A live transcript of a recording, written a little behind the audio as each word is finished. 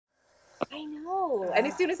I know. And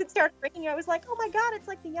as soon as it started ringing, I was like, oh my God, it's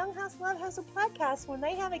like the Young House Love House of podcast when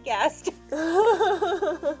they have a guest.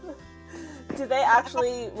 Do they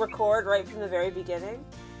actually record right from the very beginning?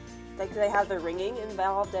 Like, do they have the ringing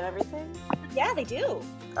involved and everything? Yeah, they do.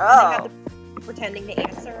 Oh. And they have the pretending to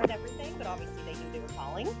answer and everything, but obviously they knew they were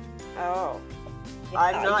calling. Oh.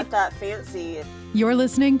 I'm not that fancy. You're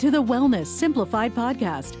listening to the Wellness Simplified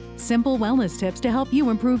podcast. Simple wellness tips to help you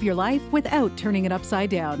improve your life without turning it upside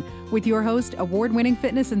down. With your host, award-winning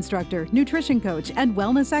fitness instructor, nutrition coach, and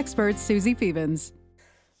wellness expert, Susie Phoebens.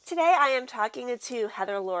 Today I am talking to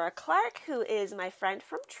Heather Laura Clarke, who is my friend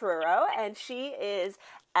from Truro, and she is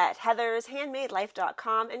at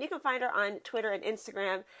heathershandmadelife.com, and you can find her on Twitter and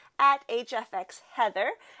Instagram at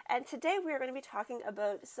HFXHeather. And today we are going to be talking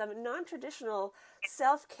about some non-traditional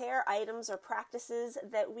self-care items or practices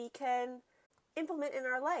that we can implement in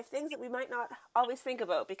our life, things that we might not always think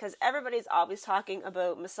about, because everybody's always talking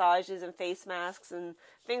about massages and face masks and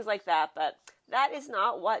things like that, but that is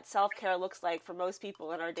not what self-care looks like for most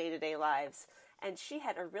people in our day-to-day lives. And she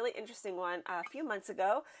had a really interesting one a few months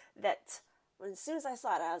ago that as soon as I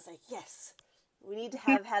saw it, I was like, yes, we need to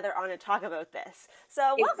have Heather on and talk about this.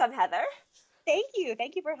 So welcome, Heather. Thank you.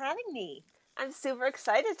 Thank you for having me. I'm super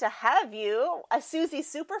excited to have you, a Susie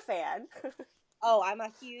super fan. Oh, I'm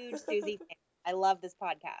a huge Susie fan. I love this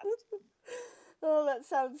podcast. Oh, that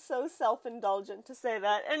sounds so self-indulgent to say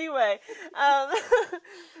that. Anyway,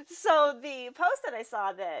 so the post that I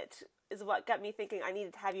saw that is what got me thinking I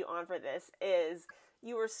needed to have you on for this is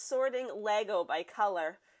you were sorting Lego by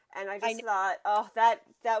color. And I just thought, oh, that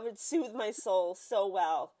would soothe my soul so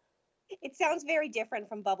well. It sounds very different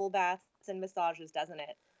from bubble baths and massages, doesn't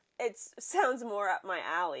it? It sounds more up my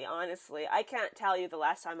alley, honestly. I can't tell you the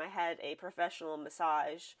last time I had a professional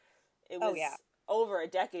massage. It was over a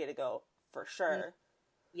decade ago, for sure.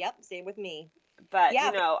 Yep, same with me. But,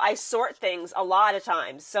 you know, I sort things a lot of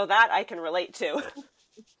times, so that I can relate to.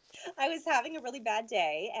 I was having a really bad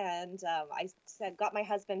day, and I got my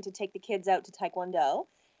husband to take the kids out to Taekwondo.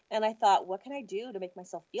 And I thought, what can I do to make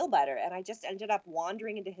myself feel better? And I just ended up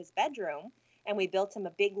wandering into his bedroom, and we built him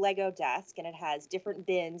a big Lego desk, and it has different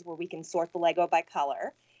bins where we can sort the Lego by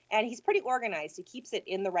color. And he's pretty organized. He keeps it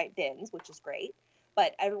in the right bins, which is great.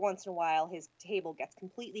 But every once in a while, his table gets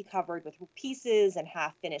completely covered with pieces and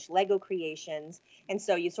half-finished Lego creations. And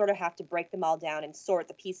so you sort of have to break them all down and sort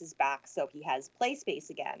the pieces back so he has play space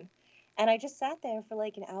again. And I just sat there for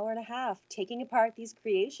like an hour and a half, taking apart these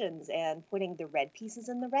creations and putting the red pieces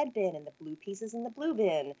in the red bin and the blue pieces in the blue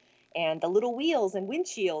bin and the little wheels and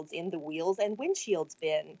windshields in the wheels and windshields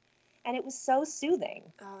bin. And it was so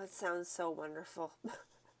soothing. Oh, it sounds so wonderful.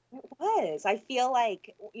 It was. I feel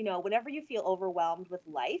like, you know, whenever you feel overwhelmed with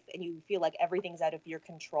life and you feel like everything's out of your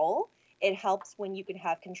control, it helps when you can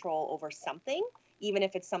have control over something, even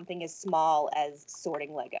if it's something as small as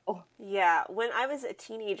sorting Lego. Yeah, when I was a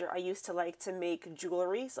teenager, I used to like to make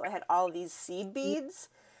jewelry, so I had all these seed beads,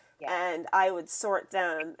 and I would sort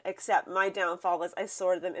them, except my downfall was I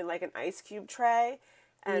sorted them in like an ice cube tray,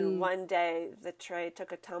 and one day the tray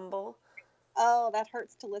took a tumble. Oh, that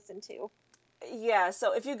hurts to listen to. Yeah,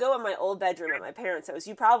 so if you go in my old bedroom at my parents' house,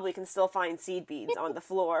 you probably can still find seed beads on the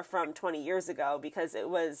floor from 20 years ago, because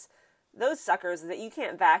it was those suckers that you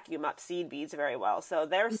can't vacuum up seed beads very well, so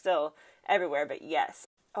they're still everywhere. But yes,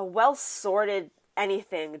 a well-sorted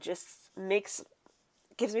anything just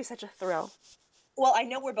gives me such a thrill. Well, I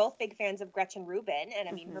know we're both big fans of Gretchen Rubin, and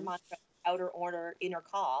I mean, her mantra, outer order, inner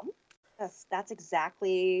calm. That's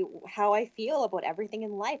exactly how I feel about everything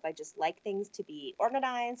in life. I just like things to be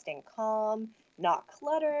organized and calm, not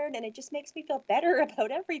cluttered, and it just makes me feel better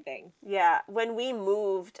about everything. Yeah, when we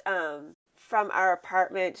moved from our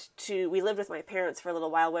apartment we lived with my parents for a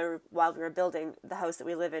little while while we were building the house that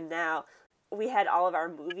we live in now. We had all of our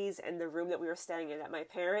movies in the room that we were staying in at my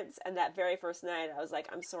parents', and that very first night I was like,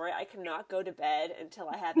 I'm sorry, I cannot go to bed until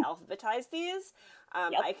I have alphabetized these.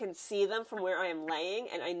 I can see them from where I am laying,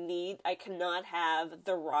 and I cannot have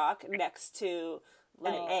the rock next to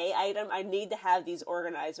an A item. I need to have these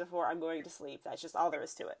organized before I'm going to sleep. That's just all there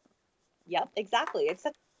is to it. Yep, exactly. It's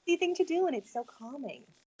such an easy thing to do, and it's so calming.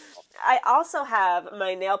 I also have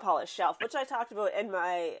my nail polish shelf, which I talked about in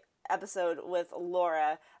my episode with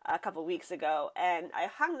Laura a couple weeks ago, and I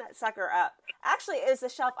hung that sucker up. Actually, it was the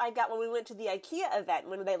shelf I got when we went to the IKEA event,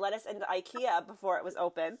 when they let us into IKEA before it was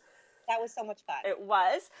open. That was so much fun. It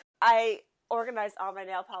was. I organized all my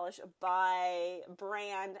nail polish by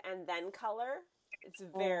brand and then color. It's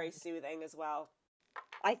very soothing as well.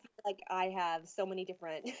 I feel like I have so many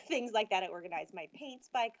different things like that. I organize my paints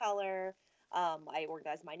by color. I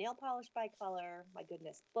organize my nail polish by color. My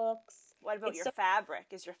goodness, books. What about your fabric?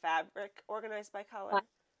 Is your fabric organized by color?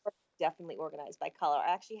 definitely organized by color.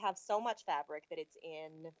 I actually have so much fabric that it's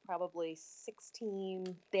in probably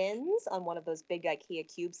 16 bins on one of those big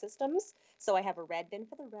IKEA cube systems. So I have a red bin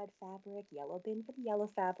for the red fabric, yellow bin for the yellow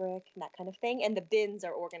fabric, and that kind of thing. And the bins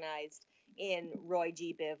are organized in Roy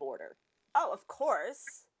G. Biv order. Oh, of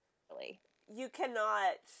course. Really. You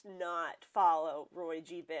cannot not follow Roy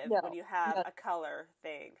G. Biv No, when you have no. a color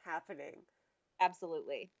thing happening.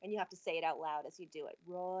 Absolutely. And you have to say it out loud as you do it.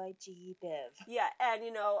 Roy G. Biv. Yeah, and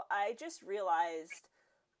I just realized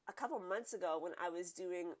a couple months ago when I was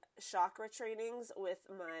doing chakra trainings with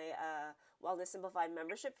my Wellness Simplified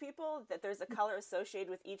membership people that there's a color associated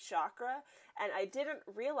with each chakra, and I didn't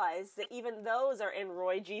realize that even those are in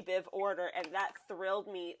Roy G. Biv order, and that thrilled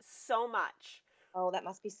me so much. Oh, that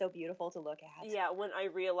must be so beautiful to look at. Yeah, when I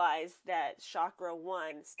realized that chakra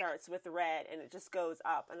 1 starts with red and it just goes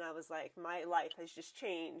up, and I was like, my life has just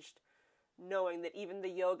changed knowing that even the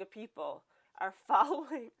yoga people are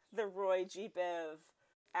following the Roy G. Biv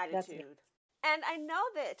attitude. And I know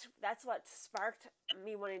that that's what sparked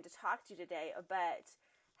me wanting to talk to you today, but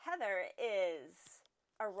Heather is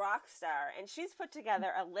a rock star, and she's put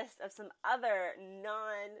together a list of some other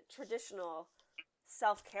non-traditional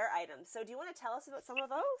self-care items. So do you want to tell us about some of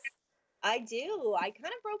those? I do. I kind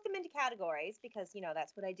of broke them into categories because,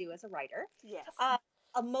 that's what I do as a writer. Yes.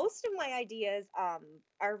 Most of my ideas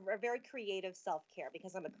are very creative self-care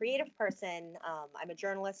because I'm a creative person. I'm a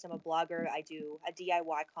journalist. I'm a blogger. I do a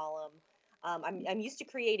DIY column. I'm used to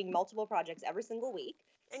creating multiple projects every single week.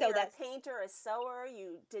 And you're a painter, a sewer.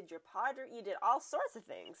 You did your pottery. You did all sorts of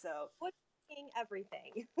things. So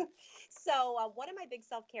everything. So one of my big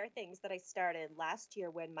self-care things that I started last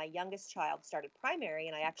year when my youngest child started primary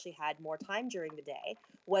and I actually had more time during the day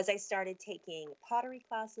was I started taking pottery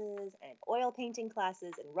classes and oil painting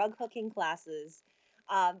classes and rug hooking classes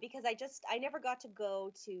because I never got to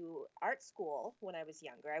go to art school when I was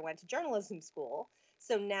younger. I went to journalism school.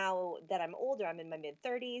 So now that I'm older, I'm in my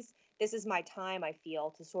mid-30s, this is my time, I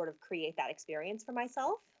feel, to sort of create that experience for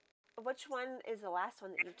myself. Which one is the last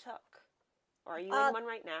one that you took? Or are you in one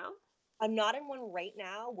right now? I'm not in one right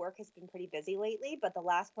now. Work has been pretty busy lately, but the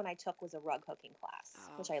last one I took was a rug hooking class,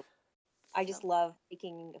 which I just love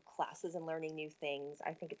taking classes and learning new things.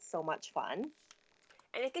 I think it's so much fun.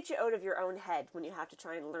 And it gets you out of your own head when you have to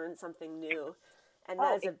try and learn something new. And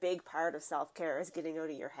that is a big part of self-care, is getting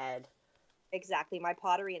out of your head. Exactly. My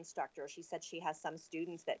pottery instructor, she said she has some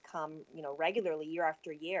students that come, regularly year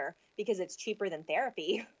after year because it's cheaper than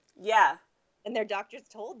therapy. Yeah. And their doctors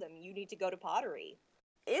told them, you need to go to pottery.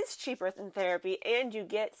 It's cheaper than therapy, and you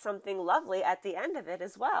get something lovely at the end of it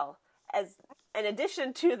as well, as in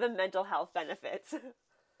addition to the mental health benefits.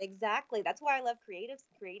 Exactly. That's why I love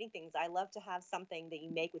creating things. I love to have something that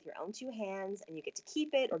you make with your own two hands, and you get to keep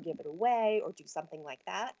it or give it away or do something like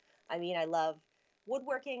that. I mean, I love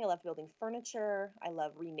woodworking. I love building furniture. I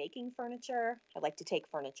love remaking furniture. I like to take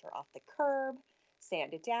furniture off the curb,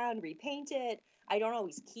 sand it down, repaint it. I don't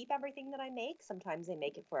always keep everything that I make. Sometimes I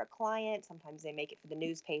make it for a client. Sometimes I make it for the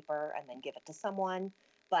newspaper and then give it to someone.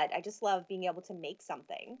 But I just love being able to make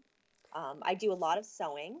something. I do a lot of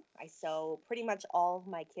sewing. I sew pretty much all of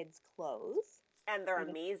my kids' clothes. And they're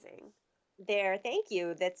amazing. Thank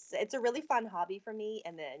you. It's a really fun hobby for me.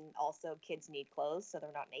 And then also kids need clothes so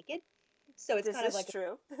they're not naked. So it's kind of like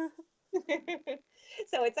true.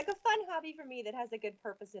 So it's like a fun hobby for me that has a good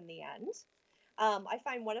purpose in the end. I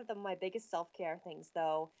find one of my biggest self-care things,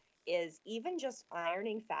 though, is even just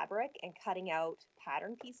ironing fabric and cutting out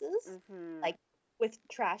pattern pieces, like with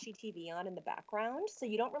trashy TV on in the background. So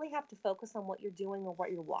you don't really have to focus on what you're doing or what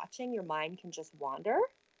you're watching. Your mind can just wander.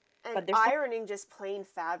 And ironing just plain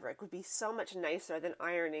fabric would be so much nicer than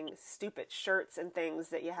ironing stupid shirts and things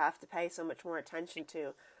that you have to pay so much more attention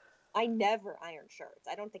to. I never iron shirts.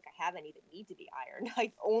 I don't think I have any that need to be ironed.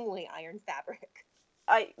 I only iron fabric.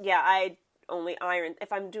 I only iron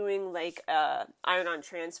if I'm doing like iron on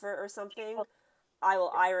transfer or something. I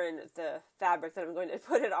will iron the fabric that I'm going to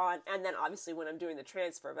put it on, and then obviously when I'm doing the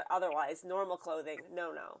transfer. But otherwise, normal clothing,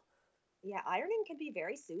 no. Yeah, ironing can be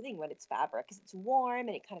very soothing when it's fabric because it's warm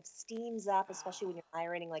and it kind of steams up, especially when you're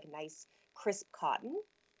ironing like nice crisp cotton.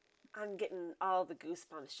 I'm getting all the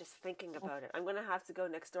goosebumps just thinking about it. I'm going to have to go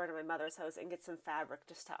next door to my mother's house and get some fabric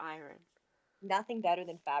just to iron. Nothing better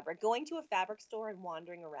than fabric. Going to a fabric store and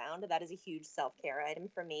wandering around, that is a huge self-care item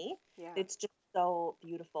for me. Yeah. It's just so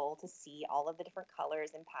beautiful to see all of the different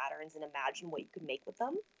colors and patterns and imagine what you could make with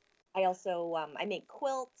them. I also, I make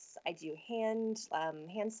quilts. I do hand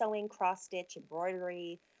sewing, cross stitch,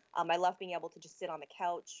 embroidery. I love being able to just sit on the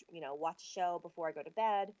couch, watch a show before I go to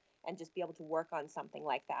bed and just be able to work on something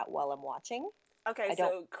like that while I'm watching. Okay,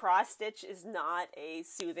 so cross stitch is not a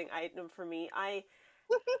soothing item for me. I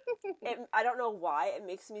I don't know why it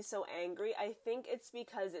makes me so angry. I think it's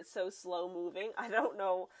because it's so slow moving. I don't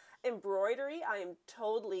know. Embroidery, I am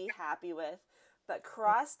totally happy with, but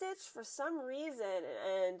cross stitch for some reason,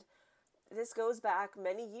 and this goes back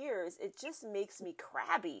many years, it just makes me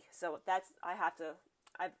crabby. So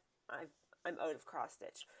I'm out of cross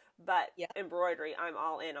stitch, but Yeah. embroidery, I'm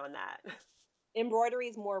all in on that. Embroidery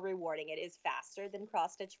is more rewarding. It is faster than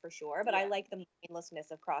cross stitch for sure, but I Yeah. like the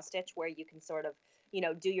mindlessness of cross stitch where you can sort of,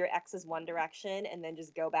 do your X's one direction and then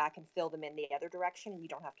just go back and fill them in the other direction and you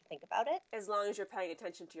don't have to think about it. As long as you're paying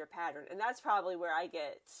attention to your pattern. And that's probably where I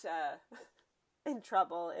get in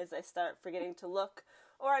trouble, is I start forgetting to look,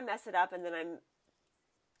 or I mess it up and then I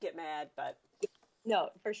get mad, but... No,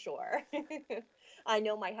 for sure. I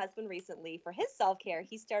know my husband recently, for his self-care,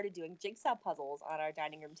 he started doing jigsaw puzzles on our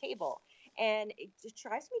dining room table. And it just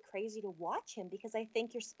drives me crazy to watch him because I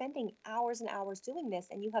think you're spending hours and hours doing this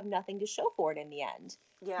and you have nothing to show for it in the end.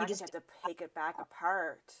 Yeah, you I just have to pick it back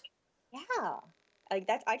apart. Yeah. Like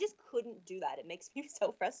that, I just couldn't do that. It makes me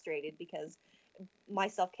so frustrated because my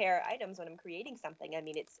self-care items when I'm creating something, I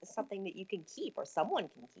mean, it's something that you can keep or someone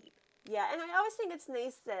can keep. Yeah, and I always think it's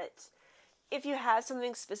nice that if you have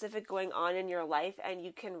something specific going on in your life and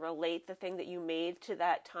you can relate the thing that you made to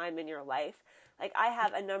that time in your life. Like, I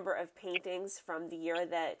have a number of paintings from the year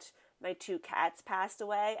that my 2 cats passed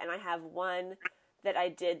away, and I have one that I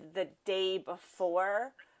did the day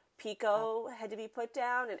before Pico had to be put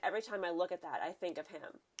down, and every time I look at that, I think of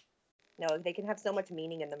him. No, they can have so much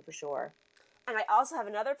meaning in them for sure. And I also have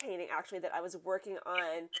another painting, actually, that I was working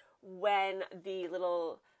on when the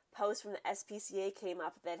little post from the SPCA came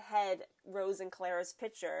up that had Rose and Clara's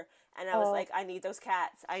picture, and I was like, I need those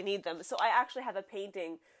cats. I need them. So I actually have a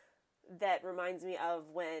painting that reminds me of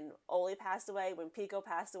when Oli passed away, when Pico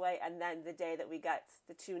passed away, and then the day that we got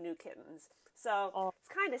the 2 new kittens. So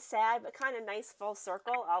it's kind of sad, but kind of nice full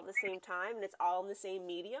circle all at the same time, and it's all in the same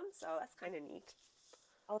medium, so that's kind of neat.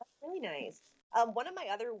 Oh, that's really nice. One of my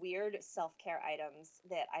other weird self-care items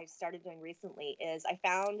that I started doing recently is I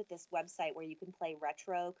found this website where you can play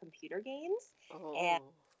retro computer games. And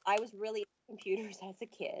I was really into computers as a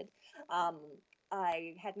kid.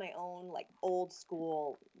 I had my own like old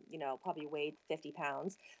school, probably weighed 50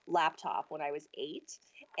 pounds laptop when I was 8.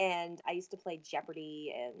 And I used to play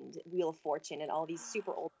Jeopardy and Wheel of Fortune and all these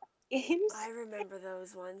super old games. I remember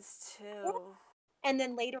those ones too. And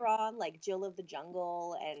then later on, like Jill of the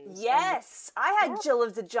Jungle and... Yes! I had Jill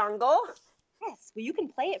of the Jungle! Yes, well, you can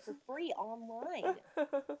play it for free online.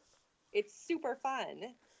 It's super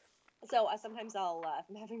fun. So sometimes if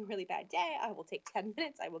I'm having a really bad day, I will take 10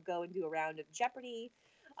 minutes. I will go and do a round of Jeopardy.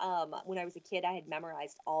 When I was a kid, I had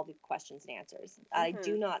memorized all the questions and answers. I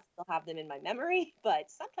do not still have them in my memory, but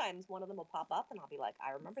sometimes one of them will pop up and I'll be like,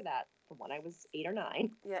 I remember that from when I was 8 or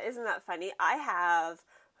 9. Yeah, isn't that funny? I have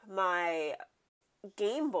my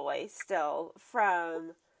Game Boy still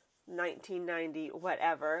from 1990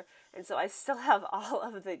 whatever, and so I still have all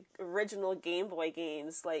of the original Game Boy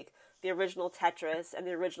games, like the original Tetris and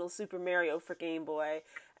the original Super Mario for Game Boy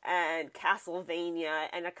and Castlevania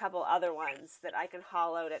and a couple other ones that I can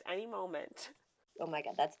haul out at any moment. Oh my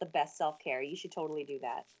god, that's the best self-care. You should totally do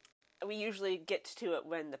that. We usually get to it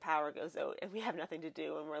when the power goes out and we have nothing to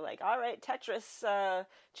do, and we're like, all right, Tetris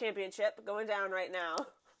championship going down right now.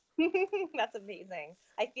 That's amazing.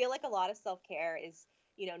 I feel like a lot of self-care is,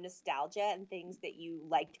 nostalgia and things that you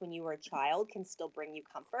liked when you were a child can still bring you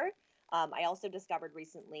comfort. I also discovered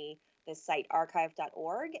recently the site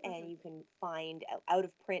archive.org, and you can find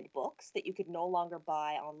out-of-print books that you could no longer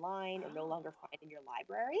buy online or no longer find in your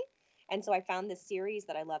library. And so I found this series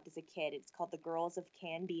that I loved as a kid. It's called The Girls of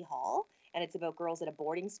Canby Hall, and it's about girls at a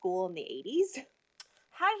boarding school in the 80s.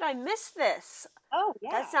 How did I miss this? Oh,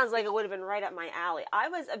 yeah. That sounds like it would have been right up my alley. I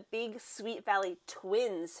was a big Sweet Valley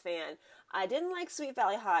Twins fan. I didn't like Sweet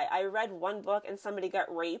Valley High. I read one book and somebody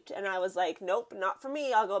got raped, and I was like, nope, not for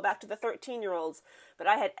me. I'll go back to the 13-year-olds. But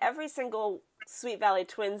I had every single Sweet Valley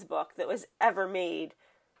Twins book that was ever made.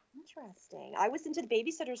 Interesting. I was into the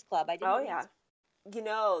Babysitter's Club. Yeah. You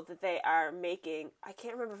know that they are making, I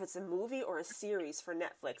can't remember if it's a movie or a series for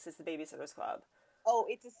Netflix. It's the Babysitter's Club. Oh,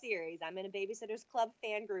 it's a series. I'm in a Babysitter's Club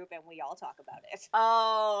fan group, and we all talk about it.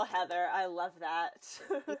 Oh, Heather, I love that.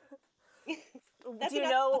 Do you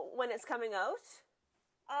know when it's coming out?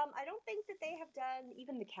 I don't think that they have done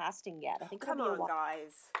even the casting yet. I think come on,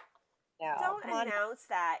 guys. No, don't announce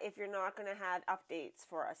that if you're not going to have updates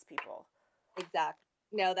for us people. Exactly.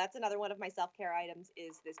 No, that's another one of my self-care items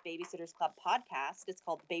is this Babysitter's Club podcast. It's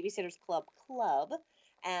called Babysitter's Club Club.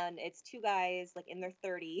 And it's 2 guys like in their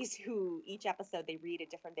 30s who each episode they read a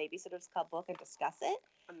different Babysitter's Club book and discuss it.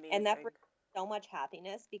 Amazing. And that brings so much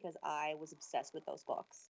happiness because I was obsessed with those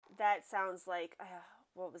books. That sounds like,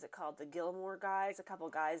 what was it called? The Gilmore Guys? A couple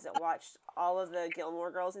guys that watched all of the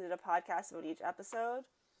Gilmore Girls and did a podcast about each episode.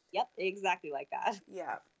 Yep, exactly like that.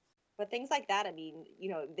 Yeah. But things like that, I mean,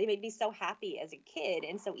 they made me so happy as a kid.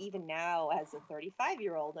 And so even now as a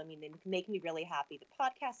 35-year-old, I mean, they make me really happy. The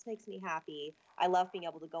podcast makes me happy. I love being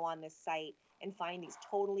able to go on this site and find these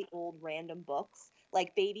totally old random books.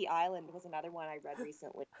 Like Baby Island was another one I read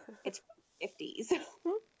recently. It's from the 50s.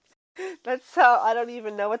 I don't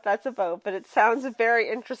even know what that's about, but it sounds very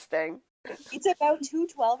interesting. It's about two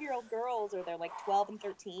 12-year-old girls, or they're like 12 and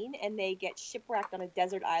 13, and they get shipwrecked on a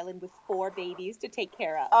desert island with 4 babies to take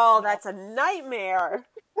care of. Oh, that's a nightmare.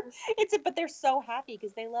 But they're so happy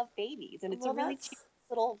because they love babies, and it's a really cheap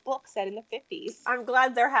little book set in the 50s. I'm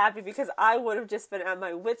glad they're happy because I would have just been at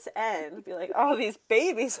my wit's end. Be like, oh, these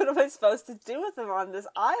babies, what am I supposed to do with them on this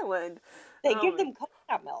island? They give them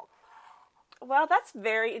coconut milk. Well, that's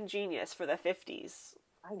very ingenious for the 50s.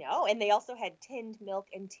 I know, and they also had tinned milk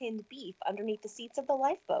and tinned beef underneath the seats of the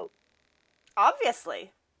lifeboat.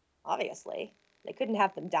 Obviously. They couldn't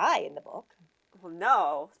have them die in the book. Well,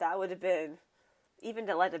 no, that would have been, even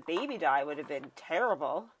to let a baby die would have been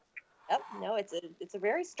terrible. Yep, no, it's a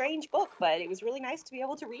very strange book, but it was really nice to be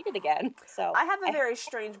able to read it again. So I have a very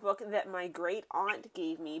strange book that my great aunt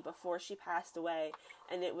gave me before she passed away,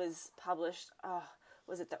 and it was published,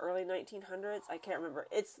 was it the early 1900s? I can't remember.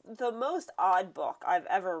 It's the most odd book I've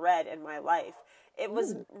ever read in my life. It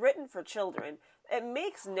was written for children. It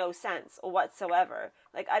makes no sense whatsoever.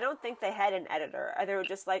 Like, I don't think they had an editor. They were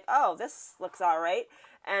just like, oh, this looks all right,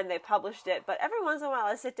 and they published it. But every once in a while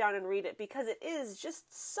I sit down and read it because it is just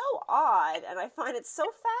so odd, and I find it so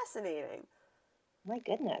fascinating. My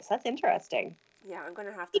goodness, that's interesting. Yeah, I'm going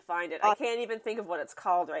to have to find it. I can't even think of what it's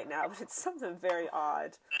called right now, but it's something very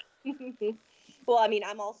odd. Well, I mean,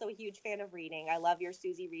 I'm also a huge fan of reading. I love your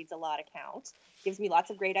Susie Reads a Lot account. Gives me lots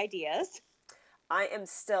of great ideas. I am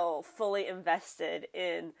still fully invested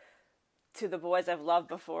in To the Boys I've Loved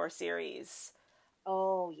Before series.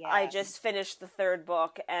 Oh, yeah. I just finished the 3rd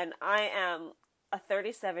book, and I am a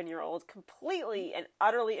 37-year-old completely and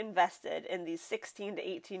utterly invested in these 16 to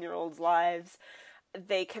 18-year-olds' lives.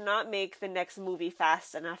 They cannot make the next movie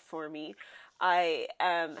fast enough for me. I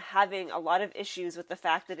am having a lot of issues with the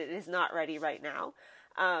fact that it is not ready right now.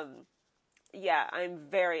 Yeah, I'm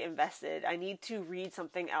very invested. I need to read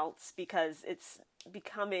something else because it's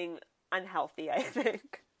becoming unhealthy, I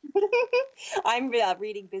think. I'm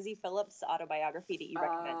reading Busy Phillips' autobiography that you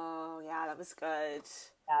recommend. Oh, yeah, that was good.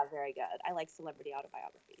 Yeah, very good. I like celebrity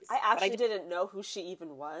autobiographies. I actually didn't know who she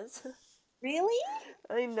even was. Really?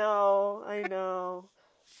 I know.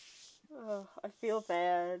 Oh, I feel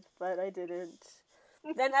bad, but I didn't.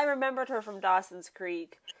 Then I remembered her from Dawson's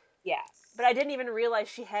Creek. Yes. But I didn't even realize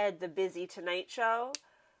she had the Busy Tonight Show.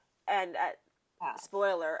 And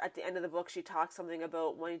spoiler, at the end of the book, she talks something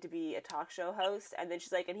about wanting to be a talk show host. And then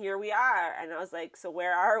she's like, and here we are. And I was like, so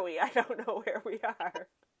where are we? I don't know where we are.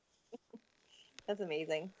 That's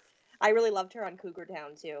amazing. I really loved her on Cougar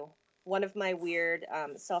Town, too. One of my weird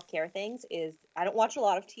self-care things is I don't watch a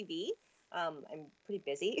lot of TV. I'm pretty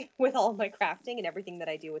busy with all of my crafting and everything that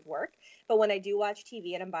I do with work. But when I do watch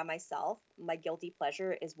TV and I'm by myself, my guilty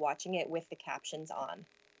pleasure is watching it with the captions on.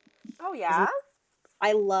 Oh, yeah?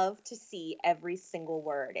 I love to see every single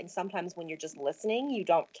word. And sometimes when you're just listening, you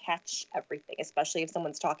don't catch everything, especially if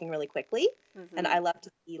someone's talking really quickly. Mm-hmm. And I love to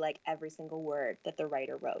see like every single word that the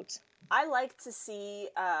writer wrote. I like to see,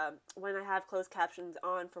 when I have closed captions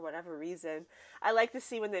on for whatever reason, I like to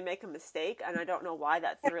see when they make a mistake, and I don't know why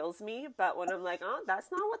that thrills me, but when I'm like, oh,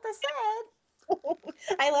 that's not what they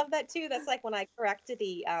said. I love that too. That's like when I corrected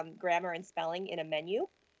the grammar and spelling in a menu.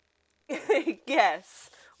 Yes.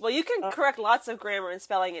 Well, you can correct lots of grammar and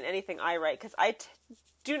spelling in anything I write, because I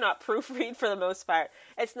do not proofread for the most part.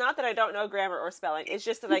 It's not that I don't know grammar or spelling. It's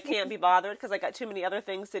just that I can't be bothered because I got too many other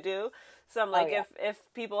things to do. So I'm like, if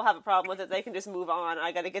people have a problem with it, they can just move on.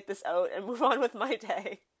 I got to get this out and move on with my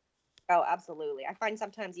day. Oh, absolutely. I find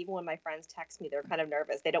sometimes even when my friends text me, they're kind of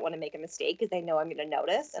nervous. They don't want to make a mistake because they know I'm going to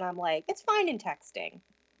notice. And I'm like, it's fine in texting.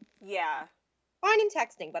 Yeah. Fine in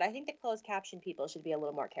texting, but I think the closed caption people should be a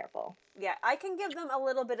little more careful. Yeah, I can give them a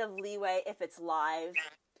little bit of leeway if it's live.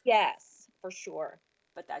 Yes, for sure.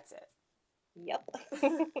 But that's it. Yep.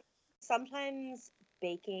 Sometimes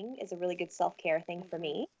baking is a really good self-care thing for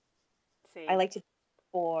me. Same. I like to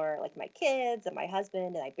for like my kids and my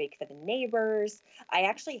husband, and I bake for the neighbors. I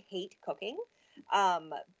actually hate cooking,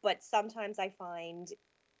 but sometimes I find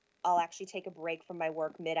I'll actually take a break from my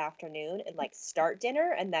work mid-afternoon and like start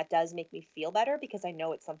dinner, and that does make me feel better because I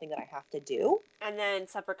know it's something that I have to do. And then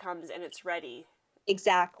supper comes and it's ready.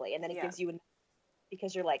 Exactly. And then it Yeah. gives you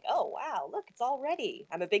because you're like, oh, wow, look, it's all ready.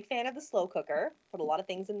 I'm a big fan of the slow cooker. Put a lot of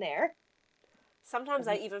things in there. Sometimes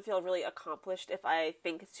I even feel really accomplished if I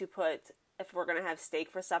think to put, if we're going to have steak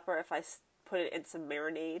for supper, if I put it in some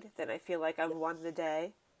marinade, then I feel like I've won the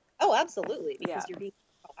day. Oh, absolutely, Yeah. because you're being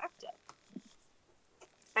proactive.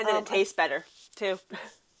 And then it tastes better, too.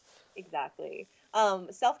 Exactly.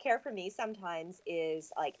 Self-care for me sometimes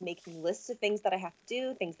is like making lists of things that I have to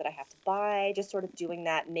do, things that I have to buy. Just sort of doing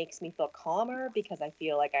that makes me feel calmer because I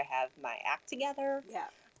feel like I have my act together. Yeah.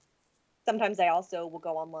 Sometimes I also will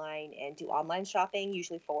go online and do online shopping,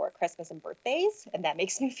 usually for Christmas and birthdays, and that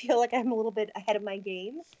makes me feel like I'm a little bit ahead of my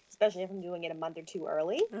game, especially if I'm doing it a month or two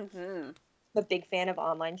early. Mm-hmm. I'm a big fan of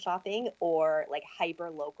online shopping or like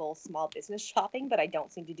hyper local small business shopping, but I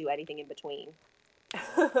don't seem to do anything in between.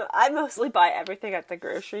 I mostly buy everything at the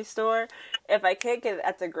grocery store. If I can't get it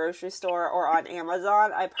at the grocery store or on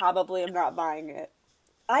Amazon, I probably am not buying it.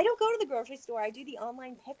 I don't go to the grocery store. I do the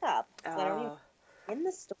online pickup. So I don't even in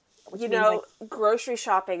the store. Which means like grocery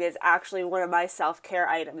shopping is actually one of my self-care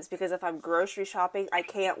items because if I'm grocery shopping, I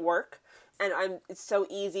can't work. And it's so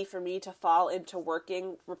easy for me to fall into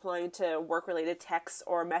working, replying to work-related texts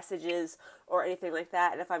or messages or anything like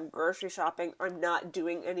that. And if I'm grocery shopping, I'm not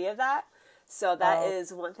doing any of that. So that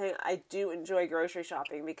is one thing I do enjoy grocery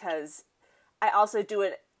shopping because I also do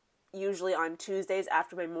it usually on Tuesdays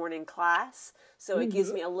after my morning class. So it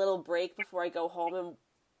gives me a little break before I go home and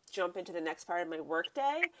jump into the next part of my work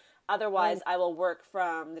day. Otherwise, I will work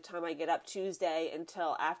from the time I get up Tuesday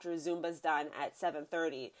until after Zumba's done at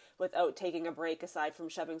 7:30 without taking a break aside from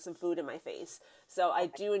shoving some food in my face. So I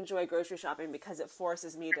do enjoy grocery shopping because it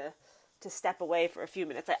forces me to step away for a few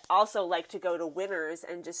minutes. I also like to go to Winners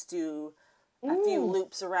and just do a few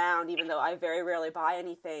loops around, even though I very rarely buy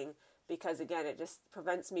anything because, again, it just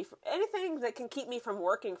prevents me from anything that can keep me from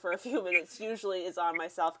working for a few minutes usually is on my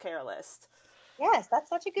self-care list. Yes, that's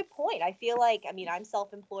such a good point. I feel like, I mean, I'm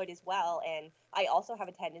self-employed as well, and I also have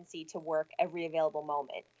a tendency to work every available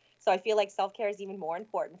moment. So I feel like self-care is even more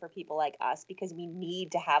important for people like us because we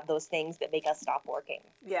need to have those things that make us stop working.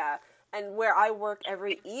 Yeah, and where I work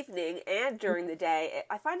every evening and during the day,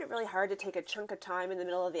 I find it really hard to take a chunk of time in the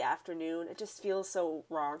middle of the afternoon. It just feels so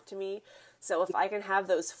wrong to me. So if I can have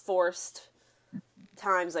those forced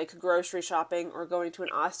times like grocery shopping or going to an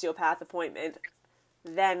osteopath appointment,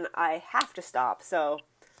 then I have to stop. So,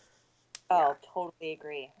 oh, totally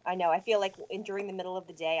agree. I know. I feel like during the middle of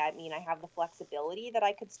the day, I mean, I have the flexibility that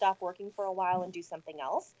I could stop working for a while and do something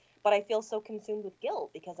else, but I feel so consumed with guilt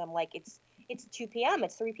because I'm like, it's 2 p.m.,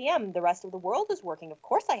 it's 3 p.m., the rest of the world is working. Of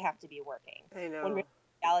course I have to be working. I know. When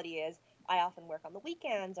reality is, I often work on the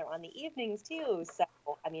weekends or on the evenings too. So,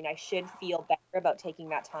 I mean, I should feel better about taking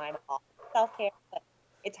that time off self-care, but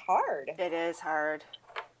it's hard. It is hard.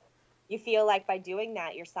 You feel like by doing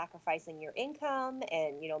that, you're sacrificing your income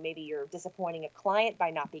and, you know, maybe you're disappointing a client by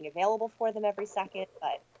not being available for them every second.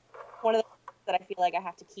 But one of the things that I feel like I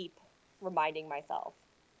have to keep reminding myself.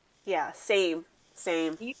 Yeah, same.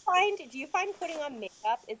 Do you find putting on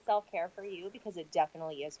makeup is self-care for you? Because it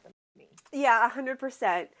definitely is for me. Yeah,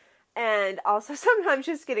 100%. And also sometimes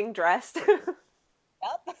just getting dressed.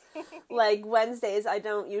 Yep. Like Wednesdays, I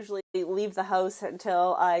don't usually leave the house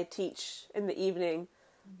until I teach in the evening.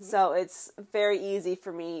 So it's very easy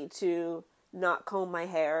for me to not comb my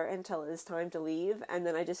hair until it is time to leave. And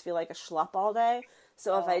then I just feel like a schlep all day.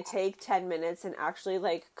 So if I take 10 minutes and actually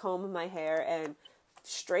like comb my hair and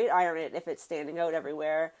straight iron it if it's standing out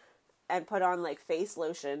everywhere and put on like face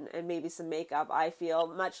lotion and maybe some makeup, I feel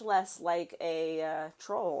much less like a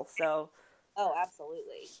troll. So oh,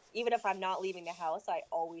 absolutely. Even if I'm not leaving the house, I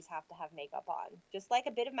always have to have makeup on. Just like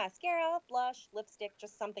a bit of mascara, blush, lipstick,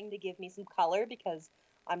 just something to give me some color because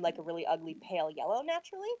I'm like a really ugly pale yellow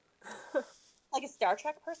naturally. Like a Star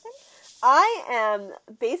Trek person. I am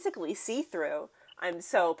basically see-through. I'm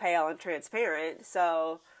so pale and transparent.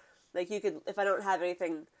 So, like, you could, if I don't have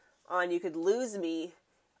anything on, you could lose me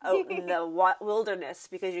out in the wilderness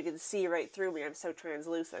because you can see right through me. I'm so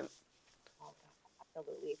translucent. Oh,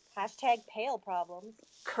 absolutely. Hashtag pale problems.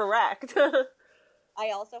 Correct.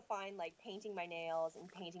 I also find like painting my nails and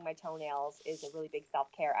painting my toenails is a really big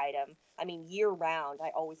self-care item. I mean, year round,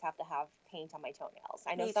 I always have to have paint on my toenails.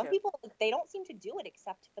 I know Me some too. people, they don't seem to do it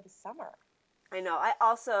except for the summer. I know. I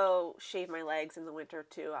also shave my legs in the winter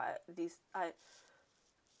too. I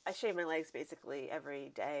shave my legs basically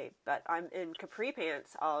every day, but I'm in capri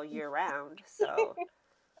pants all year round. So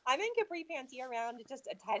I'm in capri pants year round, just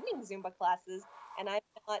attending Zumba classes, and I'm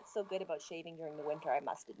not so good about shaving during the winter, I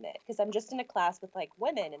must admit, because I'm just in a class with like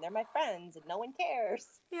women and they're my friends and no one cares.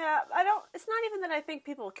 Yeah, it's not even that I think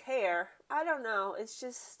people care. I don't know. It's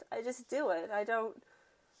just, I just do it. I don't,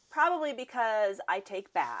 probably because I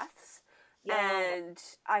take baths. Yeah, And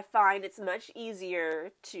I find it's much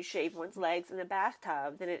easier to shave one's legs in the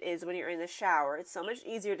bathtub than it is when you're in the shower. It's so much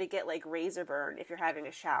easier to get like razor burn if you're having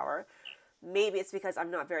a shower. Maybe it's because I'm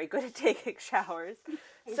not very good at taking showers.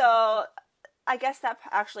 So I guess that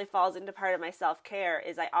actually falls into part of my self-care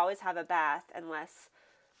is I always have a bath unless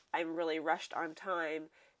I'm really rushed on time,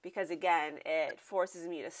 because again, it forces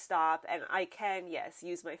me to stop, and I can, yes,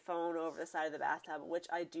 use my phone over the side of the bathtub, which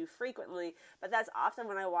I do frequently, but that's often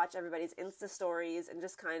when I watch everybody's Insta stories and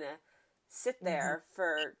just kind of sit there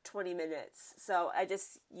for 20 minutes. So I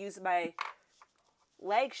just use my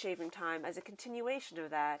leg shaving time as a continuation of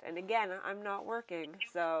that, and again, I'm not working,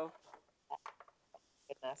 so...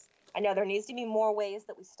 goodness. I know there needs to be more ways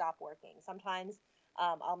that we stop working. Sometimes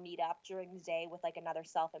I'll meet up during the day with like another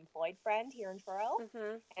self-employed friend here in Truro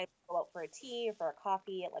and go out for a tea or for a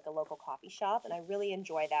coffee at like a local coffee shop. And I really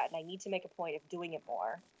enjoy that. And I need to make a point of doing it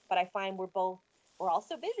more. But I find we're all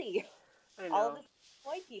so busy. I All of know. the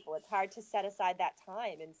employed people, it's hard to set aside that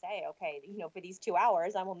time and say, okay, for these 2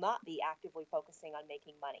 hours, I will not be actively focusing on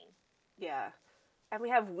making money. Yeah. And we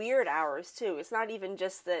have weird hours too. It's not even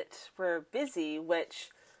just that we're busy, which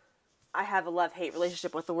I have a love-hate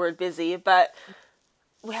relationship with the word busy, but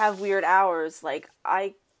we have weird hours. Like,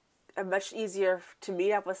 I am much easier to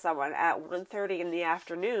meet up with someone at 1:30 in the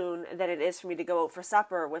afternoon than it is for me to go out for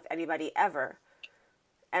supper with anybody ever.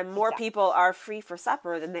 And more Exactly. people are free for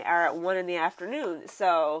supper than they are at 1 in the afternoon,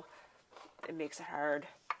 so it makes it hard.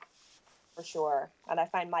 For sure. And I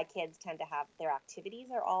find my kids tend to have their activities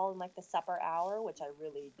are all in like the supper hour, which I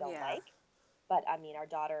really don't Yeah. like. But I mean, our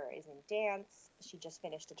daughter is in dance. She just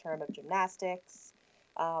finished a term of gymnastics.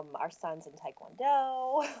 Our son's in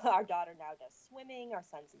taekwondo. Our daughter now does swimming. Our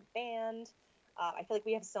son's in band. I feel like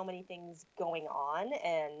we have so many things going on,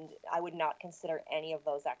 and I would not consider any of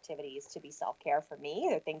those activities to be self-care for me.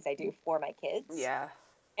 They're things I do for my kids. Yeah.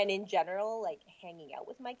 And in general, like hanging out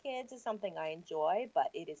with my kids is something I enjoy, but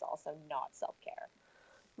it is also not self-care.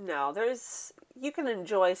 No, you can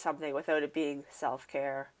enjoy something without it being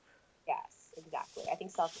self-care. Yes, exactly. I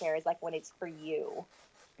think self-care is like when it's for you.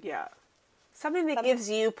 Yeah. Something that gives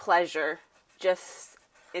you pleasure just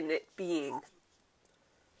in it being.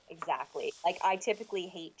 Exactly. Like I typically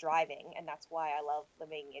hate driving, and that's why I love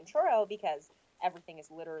living in Truro, because everything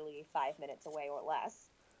is literally 5 minutes away or less.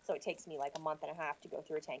 So it takes me like a month and a half to go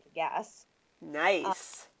through a tank of gas.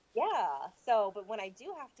 Nice. Yeah. So, but when I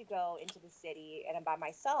do have to go into the city and I'm by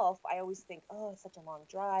myself, I always think, oh, it's such a long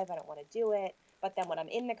drive. I don't want to do it. But then when I'm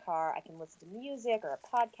in the car, I can listen to music or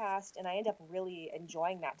a podcast, and I end up really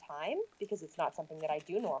enjoying that time because it's not something that I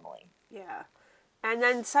do normally. Yeah. And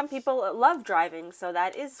then some people love driving, so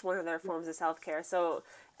that is one of their forms of self-care. So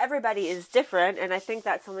everybody is different, and I think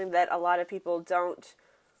that's something that a lot of people don't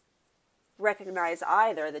recognize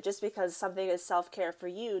either, that just because something is self-care for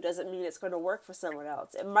you doesn't mean it's going to work for someone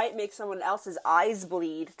else. It might make someone else's eyes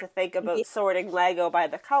bleed to think about sorting Lego by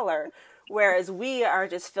the color, whereas we are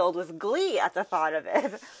just filled with glee at the thought of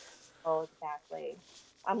it. Oh, exactly.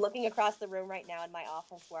 I'm looking across the room right now in my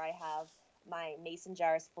office where I have my mason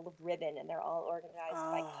jars full of ribbon, and they're all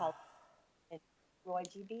organized by color in Roy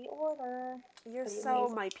GB order. You're Pretty so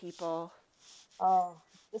amazing. my people. Oh,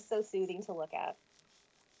 just so soothing to look at.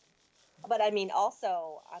 But I mean,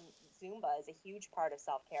 also, Zumba is a huge part of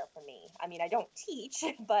self-care for me. I mean, I don't teach,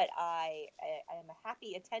 but I am a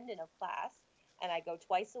happy attendant of class, and I go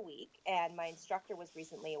twice a week. And my instructor was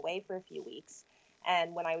recently away for a few weeks.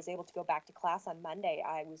 And when I was able to go back to class on Monday,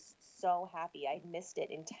 I was so happy. I missed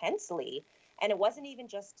it intensely. And it wasn't even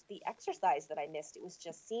just the exercise that I missed. It was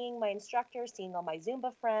just seeing my instructor, seeing all my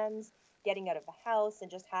Zumba friends, getting out of the house,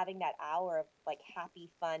 and just having that hour of like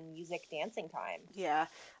happy, fun music dancing time. Yeah.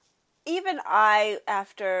 Even I,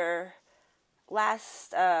 after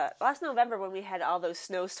last November when we had all those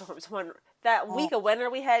snowstorms, that week of winter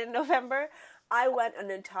we had in November, I went an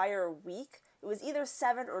entire week. It was either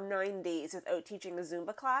 7 or 9 days without teaching a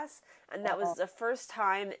Zumba class, and that was the first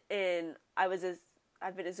time I've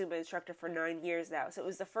been a Zumba instructor for 9 years now, so it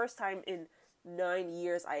was the first time in 9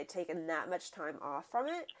 years I had taken that much time off from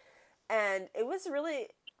it, and it was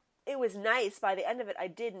nice. By the end of it, I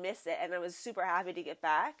did miss it, and I was super happy to get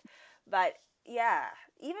back. But yeah,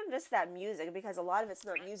 even just that music, because a lot of it's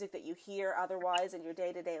not music that you hear otherwise in your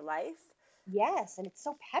day-to-day life. Yes, and it's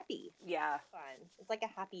so peppy. Yeah, Fun. It's like a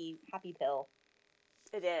happy pill.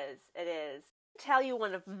 it is. It is. Tell you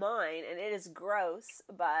one of mine, and it is gross,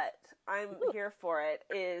 but I'm here for it,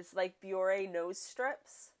 is like Biore nose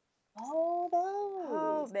strips. Oh,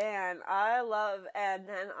 Oh those. man, I love, and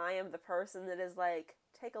then I am the person that is like,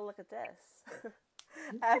 take a look at this.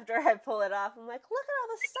 After I pull it off, I'm like, look at all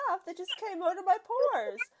the stuff that just came out of my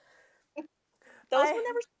pores. Those were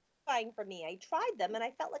never satisfying for me. I tried them and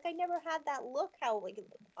I felt like I never had that look how like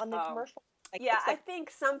on the commercial. Like, yeah, I like, think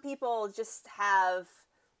some people just have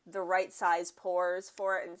the right size pores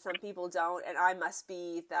for it and some people don't, and I must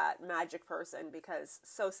be that magic person because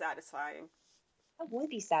so satisfying. that would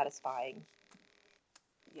be satisfying.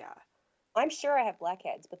 Yeah. I'm sure I have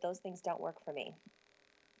blackheads, but those things don't work for me.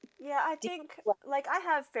 Yeah, I think, like, I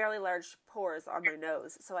have fairly large pores on my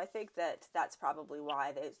nose, so I think that that's probably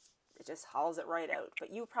why it just hauls it right out.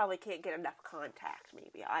 But you probably can't get enough contact,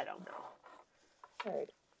 maybe. I don't know.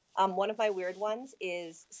 Heard. One of my weird ones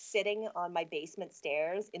is sitting on my basement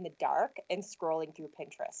stairs in the dark and scrolling through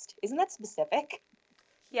Pinterest. Isn't that specific?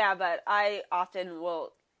 Yeah, but I often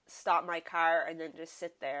will stop my car and then just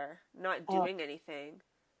sit there, not doing anything.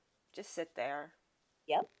 Just sit there.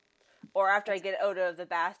 Yep. Or after I get out of the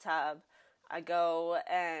bathtub, I go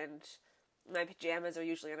and my pajamas are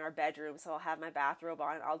usually in our bedroom, so I'll have my bathrobe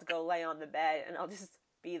on. I'll go lay on the bed and I'll just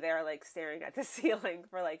be there like staring at the ceiling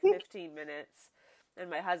for like 15 minutes. And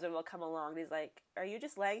my husband will come along and he's like, are you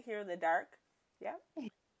just laying here in the dark? Yeah.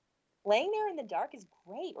 Laying there in the dark is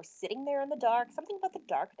great, or sitting there in the dark. Something about the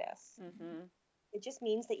darkness. Mm-hmm. It just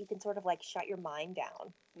means that you can sort of like shut your mind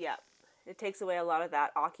down. Yeah. It takes away a lot of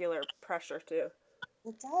that ocular pressure too.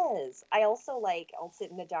 It does. I also I'll sit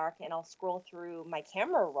in the dark and I'll scroll through my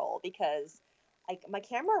camera roll because my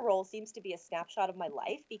camera roll seems to be a snapshot of my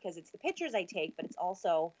life because it's the pictures I take, but it's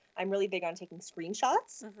also, I'm really big on taking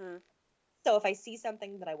screenshots. Mm-hmm. So if I see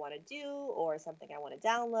something that I want to do or something I want to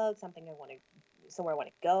download, somewhere I want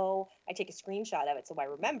to go, I take a screenshot of it so I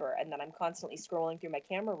remember, and then I'm constantly scrolling through my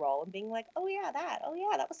camera roll and being like, oh yeah,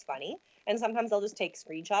 that was funny. And sometimes I'll just take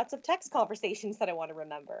screenshots of text conversations that I want to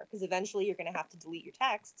remember, because eventually you're going to have to delete your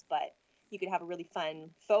texts, but you could have a really fun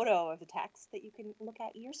photo of the text that you can look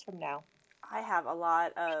at years from now. I have a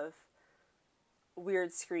lot of weird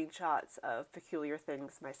screenshots of peculiar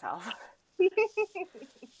things myself.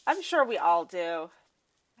 I'm sure we all do.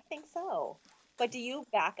 I think so. But do you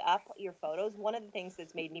back up your photos? One of the things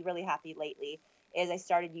that's made me really happy lately is I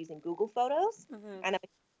started using Google Photos. Mm-hmm. And I'm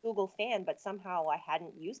a Google fan, but somehow I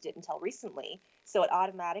hadn't used it until recently. So it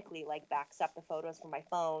automatically backs up the photos from my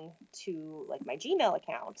phone to my Gmail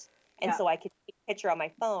account. And so I could take a picture on my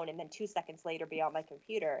phone and then 2 seconds later be on my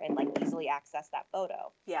computer and easily access that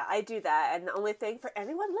photo. Yeah, I do that. And the only thing for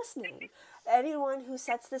anyone listening, anyone who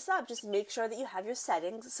sets this up, just make sure that you have your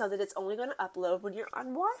settings so that it's only going to upload when you're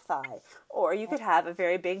on Wi-Fi. Or you could have a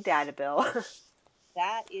very big data bill.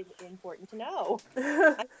 That is important to know.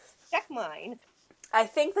 Check mine. I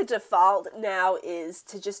think the default now is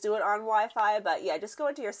to just do it on Wi-Fi, but yeah, just go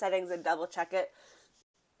into your settings and double check it.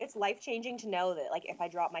 It's life-changing to know that, if I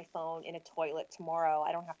drop my phone in a toilet tomorrow,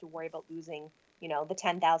 I don't have to worry about losing, the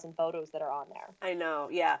 10,000 photos that are on there. I know,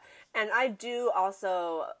 yeah. And I do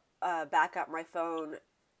also back up my phone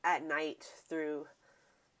at night through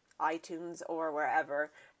iTunes or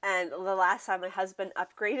wherever. And the last time my husband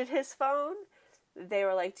upgraded his phone, they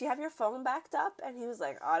were like, do you have your phone backed up? And he was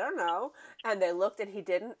like, I don't know. And they looked and he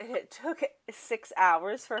didn't. And it took 6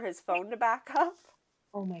 hours for his phone to back up.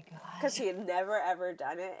 Oh my God. Because he had never, ever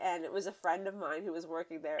done it. And it was a friend of mine who was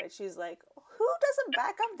working there. And she's like, who doesn't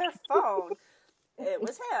back up their phone? It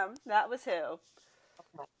was him. That was who. Oh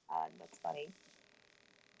my God, that's funny.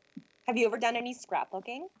 Have you ever done any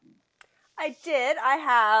scrapbooking? I did. I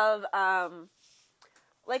have,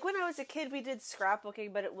 when I was a kid, we did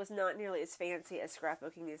scrapbooking, but it was not nearly as fancy as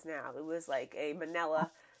scrapbooking is now. It was like a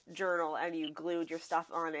manila journal and you glued your stuff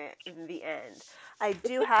on it in the end. I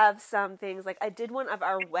do have some things, I did one of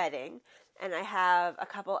our wedding, and I have a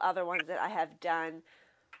couple other ones that I have done,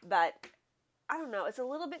 but I don't know, it's a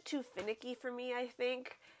little bit too finicky for me, I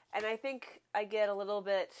think, and I think it gets a little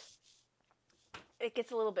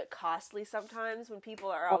bit costly sometimes when people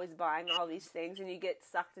are always buying all these things and you get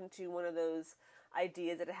sucked into one of those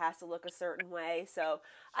ideas that it has to look a certain way. So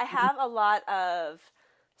I have a lot of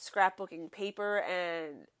scrapbooking paper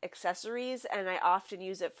and accessories, and I often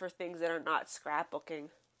use it for things that are not scrapbooking.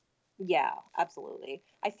 Yeah, absolutely.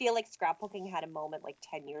 I feel like scrapbooking had a moment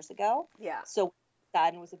 10 years ago. Yeah. So when my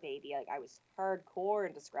son was a baby, I was hardcore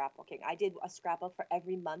into scrapbooking. I did a scrapbook for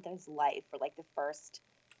every month of his life for the first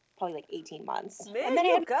probably 18 months. Man, and then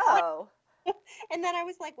you go. And then I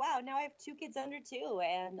was like, wow, now I have 2 kids under 2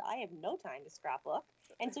 and I have no time to scrapbook.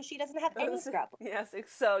 And so she doesn't have any scrapbook. Yes,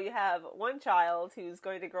 so you have one child who's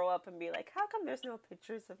going to grow up and be like, how come there's no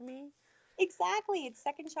pictures of me? Exactly. It's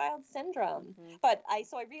second child syndrome. Mm-hmm. But I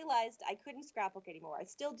realized I couldn't scrapbook anymore. I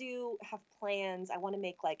still do have plans. I want to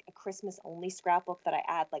make like a Christmas only scrapbook that I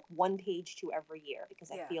add like 1 page to every year because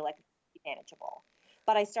I feel like it's manageable.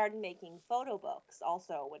 But I started making photo books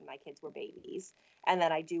also when my kids were babies. And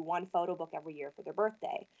then I do one photo book every year for their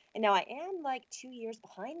birthday. And now I am like 2 years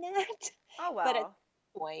behind that. Oh, well. But at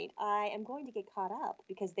this point, I am going to get caught up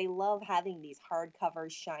because they love having these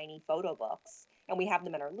hardcover, shiny photo books. And we have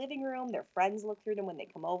them in our living room. Their friends look through them when they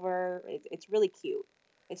come over. It's really cute.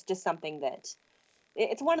 It's just something that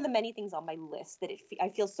it's one of the many things on my list that I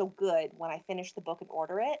feel so good when I finish the book and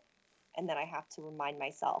order it. And then I have to remind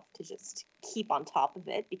myself to just keep on top of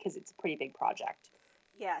it because it's a pretty big project.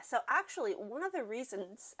 Yeah, so actually, one of the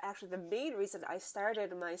reasons, the main reason I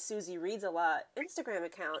started my Susie Reads a Lot Instagram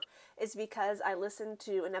account is because I listened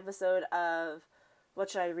to an episode of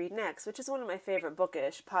What Should I Read Next, which is one of my favorite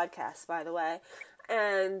bookish podcasts, by the way.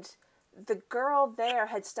 And the girl there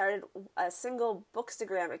had started a single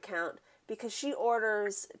Bookstagram account because she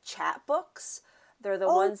orders chat books. They're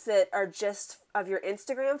the ones that are just of your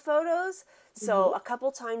Instagram photos. So a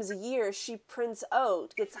couple times a year, she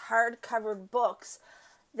gets hard-covered books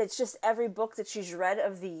that's just every book that she's read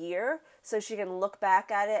of the year, so she can look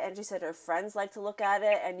back at it, and she said her friends like to look at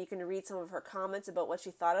it, and you can read some of her comments about what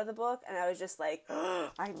she thought of the book, and I was just like, oh,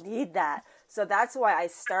 I need that. So that's why I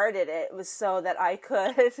started it, was so that I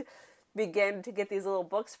could begin to get these little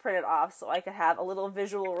books printed off so I could have a little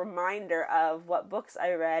visual reminder of what books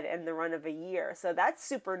I read in the run of a year. So that's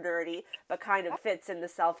super nerdy, but kind of fits in the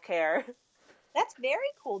self-care. That's very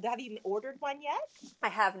cool. Have you ordered one yet? I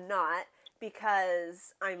have not,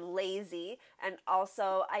 because I'm lazy, and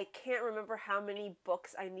also I can't remember how many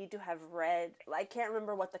books I need to have read. I can't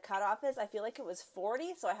remember what the cutoff is. I feel like it was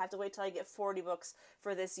 40, so I have to wait till I get 40 books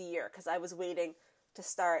for this year, because I was waiting to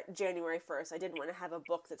start January 1st. I didn't want to have a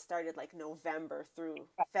book that started like November through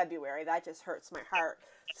February. That just hurts my heart.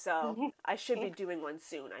 So I should be doing one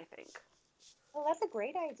soon, I think. Well, that's a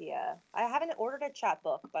great idea. I haven't ordered a chat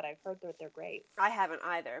book, but I've heard that they're great. I haven't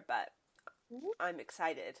either, but I'm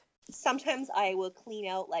excited. Sometimes I will clean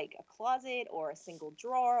out like a closet or a single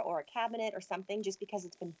drawer or a cabinet or something just because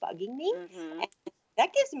it's been bugging me. And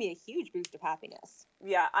that gives me a huge boost of happiness.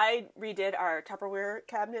 Yeah, I redid our Tupperware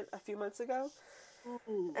cabinet a few months ago,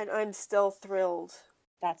 and I'm still thrilled.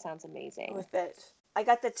 That sounds amazing. With it. I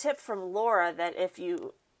got the tip from Laura that if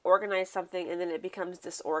you organize something and then it becomes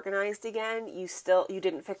disorganized again, you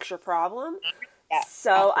didn't fix your problem. Yeah,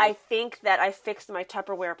 so absolutely. I think that I fixed my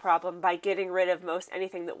Tupperware problem by getting rid of most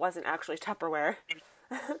anything that wasn't actually Tupperware.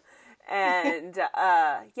 And,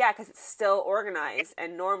 because it's still organized.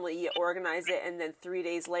 And normally you organize it and then 3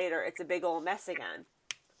 days later it's a big old mess again.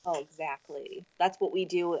 Oh, exactly. That's what we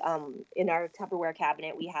do in our Tupperware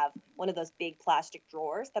cabinet. We have one of those big plastic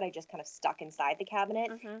drawers that I just kind of stuck inside the cabinet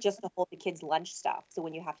just to hold the kids' lunch stuff. So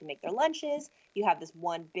when you have to make their lunches, you have this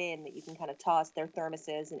one bin that you can kind of toss their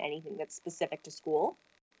thermoses and anything that's specific to school.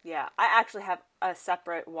 Yeah, I actually have a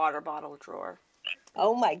separate water bottle drawer.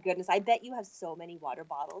 Oh my goodness. I bet you have so many water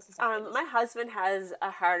bottles. My husband has a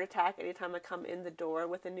heart attack anytime I come in the door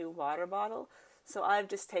with a new water bottle. So I've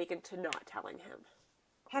just taken to not telling him.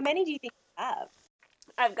 How many do you think you have?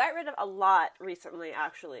 I've got rid of a lot recently,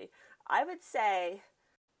 actually. I would say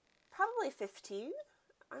probably 15.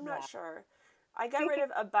 I'm not sure. I got rid of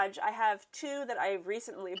a bunch. I have 2 that I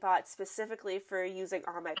recently bought specifically for using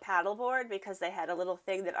on my paddleboard because they had a little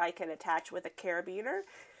thing that I can attach with a carabiner.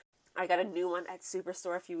 I got a new one at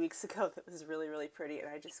Superstore a few weeks ago that was really, really pretty, and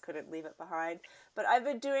I just couldn't leave it behind. But I've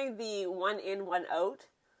been doing the one in, one out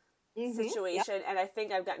situation, and I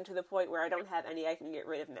think I've gotten to the point where I don't have any I can get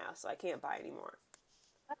rid of now, so I can't buy anymore.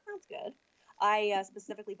 That sounds good. I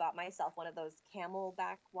specifically bought myself one of those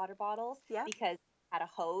Camelback water bottles because it had a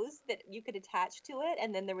hose that you could attach to it,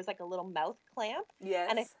 and then there was like a little mouth clamp. Yes.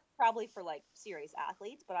 And it's probably for like serious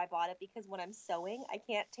athletes, but I bought it because when I'm sewing, I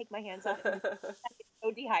can't take my hands off it. I get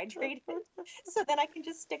so dehydrated. So then I can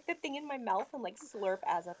just stick the thing in my mouth and like slurp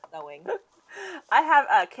as I'm sewing. I have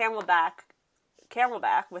a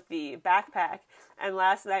Camelback with the backpack, and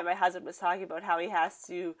last night my husband was talking about how he has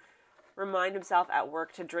to remind himself at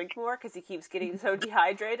work to drink more because he keeps getting so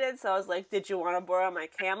dehydrated. So I was like, did you want to borrow my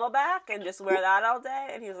Camelback and just wear that all day?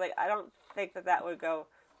 And he was like, I don't think that would go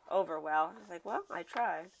over well. I was like, well, I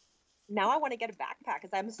tried. Now I want to get a backpack because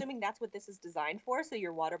I'm assuming that's what this is designed for, so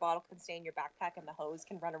your water bottle can stay in your backpack and the hose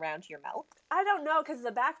can run around to your mouth. I don't know, because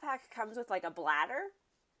the backpack comes with like a bladder.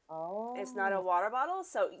 Oh. It's not a water bottle.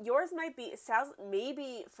 So yours might be, it sounds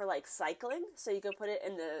maybe for like cycling. So you could put it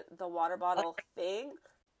in the water bottle thing.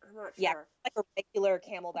 I'm not sure. Yeah, like a regular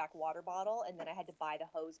Camelback water bottle, and then I had to buy the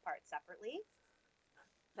hose part separately.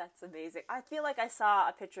 That's amazing. I feel like I saw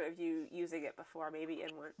a picture of you using it before, maybe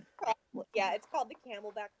in one. Yeah, it's called the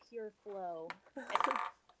Camelback Pure Flow.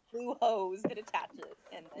 Blue hose that attaches.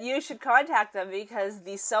 And then... You should contact them because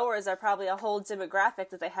the sewers are probably a whole demographic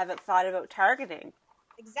that they haven't thought about targeting.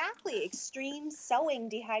 Exactly. Extreme sewing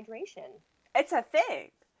dehydration. It's a thing.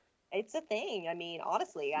 It's a thing. I mean,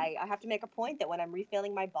 honestly, I have to make a point that when I'm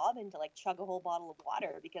refilling my bobbin to like chug a whole bottle of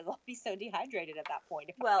water because I'll be so dehydrated at that point.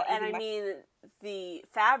 Well, and I mean, the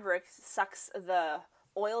fabric sucks the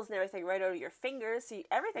oils and everything right out of your fingers, so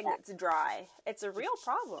everything gets dry. It's a real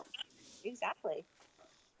problem. Exactly.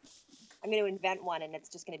 I'm going to invent one, and it's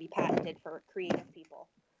just going to be patented for creative people.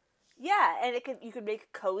 Yeah, and you could make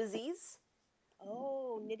cozies.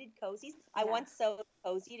 Oh, knitted cozies. Yeah. I once sewed a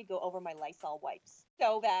cozy to go over my Lysol wipes.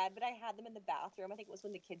 So bad, but I had them in the bathroom. I think it was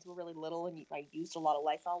when the kids were really little and I used a lot of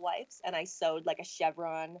Lysol wipes. And I sewed like a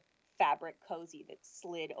chevron fabric cozy that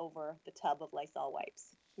slid over the tub of Lysol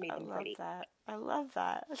wipes. Made them pretty. I love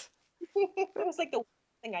that. It was like the worst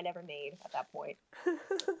thing I never made at that point.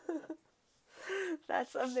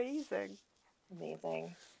 That's amazing.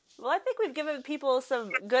 Amazing. Well, I think we've given people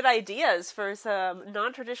some good ideas for some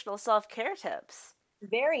non-traditional self-care tips.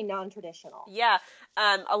 Very non-traditional. Yeah.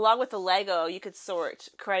 Along with the Lego, you could sort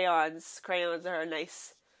crayons. Crayons are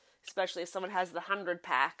nice, especially if someone has the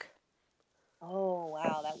 100-pack. Oh,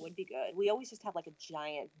 wow. That would be good. We always just have like a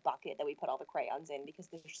giant bucket that we put all the crayons in because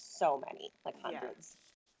there's so many, like hundreds.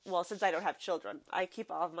 Yeah. Well, since I don't have children, I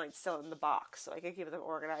keep all of mine still in the box, so I can keep them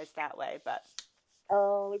organized that way, but...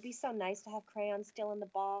 Oh, it'd be so nice to have crayons still in the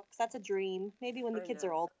box. That's a dream. Maybe when the kids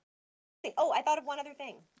are old. Oh, I thought of one other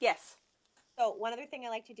thing. Yes. So one other thing I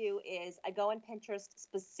like to do is I go on Pinterest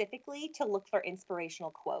specifically to look for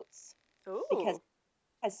inspirational quotes. Ooh. Because it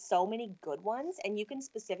has so many good ones, and you can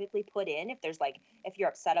specifically put in if you're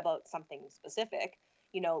upset about something specific,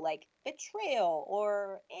 like betrayal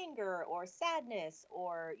or anger or sadness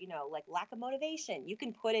or, like lack of motivation. You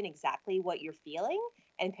can put in exactly what you're feeling,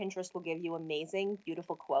 and Pinterest will give you amazing,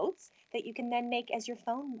 beautiful quotes that you can then make as your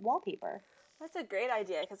phone wallpaper. That's a great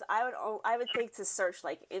idea, because I would think to search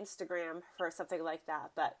like Instagram for something like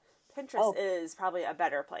that, but Pinterest is probably a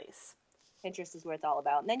better place. Pinterest is where it's all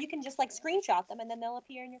about. And then you can just like screenshot them, and then they'll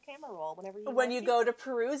appear in your camera roll whenever you When you go to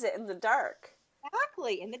peruse it in the dark.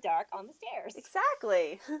 Exactly, in the dark on the stairs.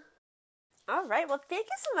 Exactly. All right, well, thank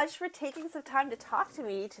you so much for taking some time to talk to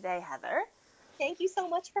me today, Heather. Thank you so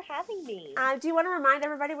much for having me. Do you want to remind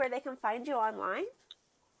everybody where they can find you online?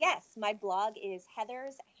 Yes, my blog is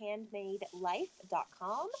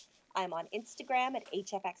heathershandmadelife.com. I'm on Instagram at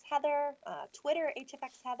HFXHeather, Twitter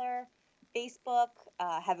HFXHeather, Facebook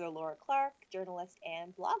Heather Laura Clarke, journalist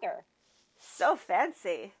and blogger. So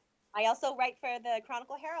fancy. I also write for the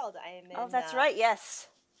Chronicle Herald. Oh, that's right, yes.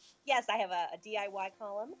 Yes, I have a DIY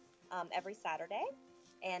column every Saturday.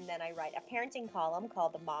 And then I write a parenting column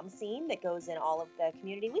called The Mom Scene that goes in all of the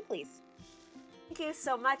community weeklies. Thank you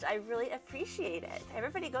so much. I really appreciate it.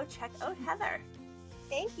 Everybody go check out Heather.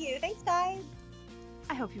 Thank you. Thanks, guys.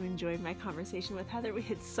 I hope you enjoyed my conversation with Heather. We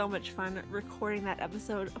had so much fun recording that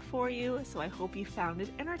episode for you, so I hope you found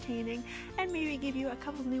it entertaining and maybe give you a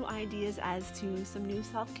couple new ideas as to some new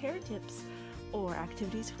self-care tips or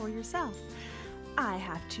activities for yourself. I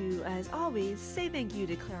have to, as always, say thank you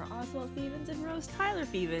to Clara Oswald-Fevens and Rose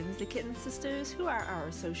Tyler-Fevens, the Kitten Sisters, who are our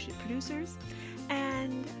associate producers.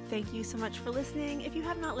 And thank you so much for listening. If you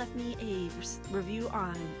have not left me a review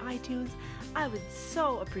on iTunes, I would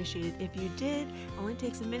so appreciate it if you did. It only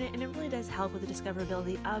takes a minute, and it really does help with the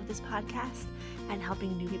discoverability of this podcast and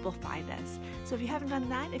helping new people find us. So if you haven't done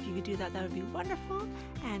that, if you could do that, that would be wonderful.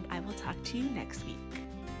 And I will talk to you next week.